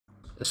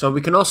So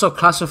we can also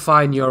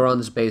classify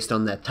neurons based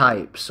on their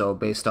type, so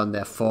based on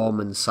their form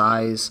and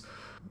size,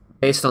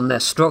 based on their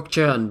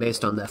structure and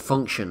based on their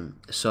function.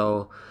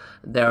 So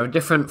there are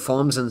different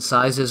forms and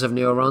sizes of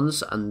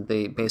neurons, and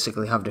they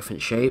basically have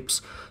different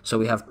shapes. So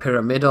we have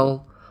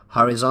pyramidal,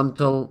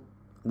 horizontal,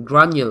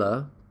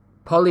 granular,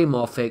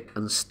 polymorphic,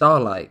 and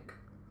star-like.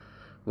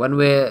 When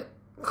we're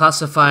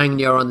classifying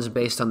neurons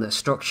based on their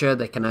structure,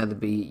 they can either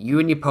be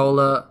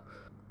unipolar,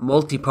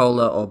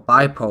 multipolar, or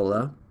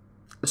bipolar.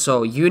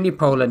 So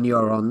unipolar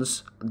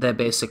neurons, they're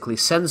basically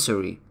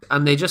sensory,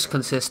 and they just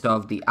consist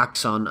of the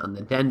axon and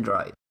the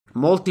dendrite.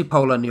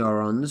 Multipolar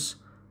neurons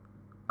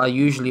are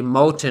usually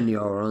motor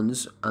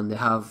neurons, and they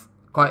have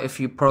quite a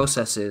few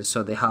processes,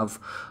 so they have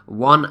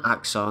one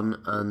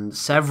axon and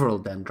several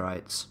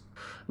dendrites.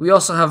 We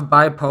also have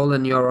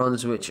bipolar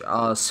neurons, which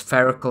are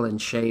spherical in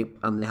shape,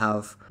 and they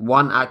have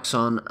one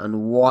axon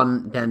and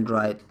one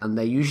dendrite, and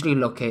they're usually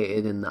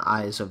located in the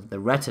eyes of the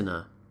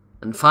retina.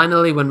 And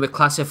finally, when we're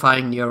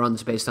classifying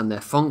neurons based on their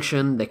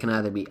function, they can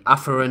either be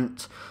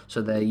afferent, so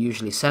they're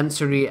usually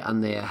sensory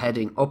and they are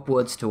heading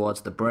upwards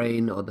towards the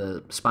brain or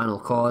the spinal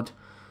cord.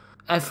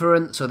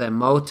 Efferent, so they're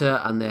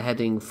motor and they're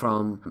heading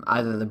from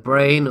either the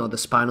brain or the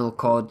spinal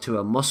cord to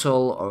a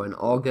muscle or an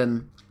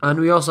organ.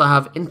 And we also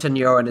have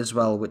interneuron as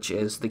well, which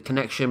is the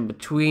connection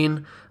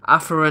between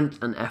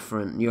afferent and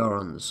efferent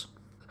neurons.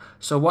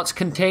 So what's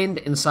contained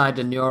inside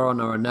a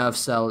neuron or a nerve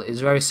cell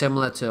is very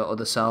similar to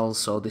other cells.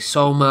 So the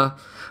soma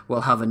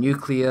will have a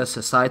nucleus,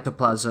 a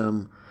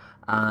cytoplasm.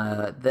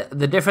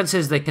 The difference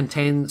is they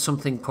contain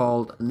something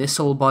called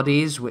Nissl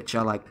bodies, which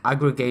are like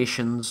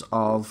aggregations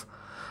of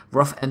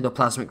rough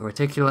endoplasmic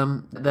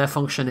reticulum. Their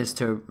function is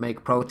to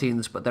make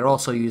proteins, but they're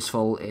also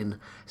useful in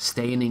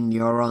staining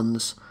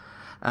neurons.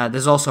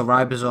 There's also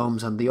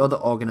ribosomes and the other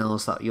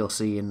organelles that you'll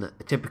see in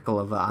typical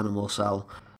of an animal cell.